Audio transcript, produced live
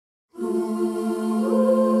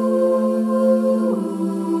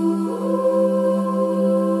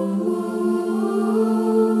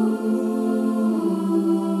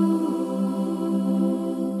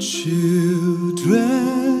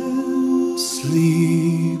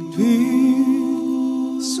Sleeping,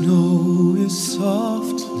 snow is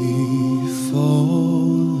softly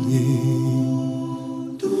falling.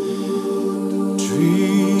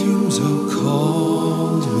 Dreams are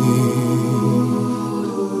calling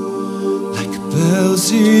like bells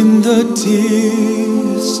in the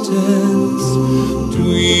distance.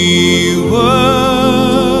 We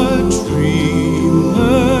were dreamers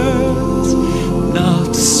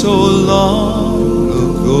not so long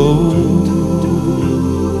ago.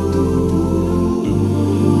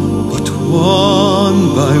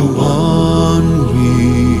 One by one we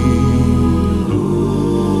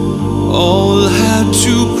all had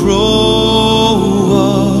to grow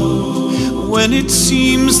up. When it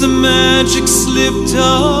seems the magic slipped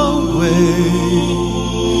away,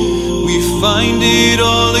 we find it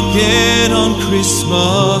all again on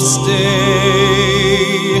Christmas Day.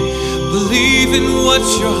 Believe in what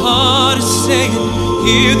your heart is saying,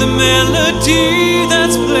 hear the melody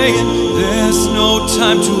that's playing. There's no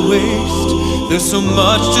time to waste, there's so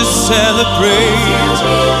much to celebrate.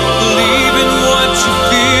 Believe in what you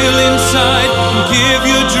feel inside and give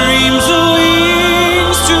your dreams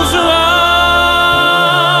wings to fly.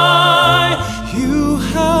 You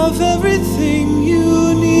have everything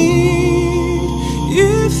you need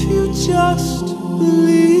if you just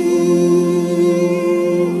believe.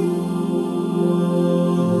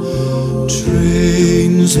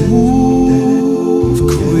 Trains move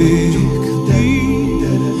quickly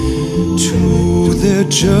to their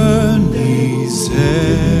journey's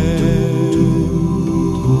end.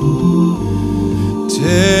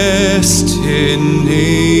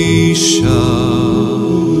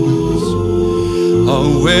 Destinations are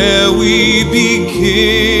where we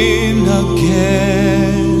begin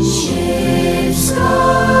again. Ships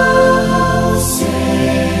go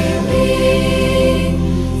sailing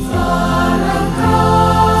far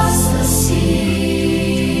across the sea.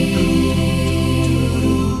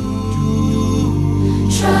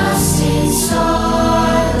 Trust in starlight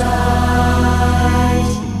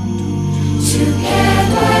to get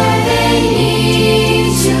where they need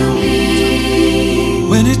to be.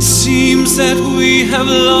 When it seems that we have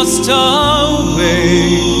lost our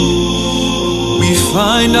way, we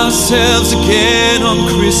find ourselves again on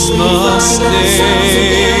Christmas Day.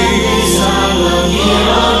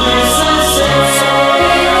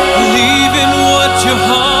 Believe in what your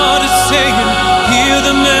heart is saying, hear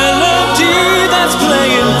the melody that's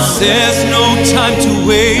playing. There's no time to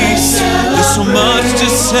waste, there's so much to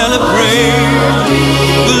celebrate.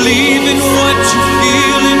 Believe in what you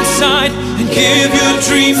feel inside and give your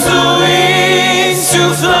dreams away.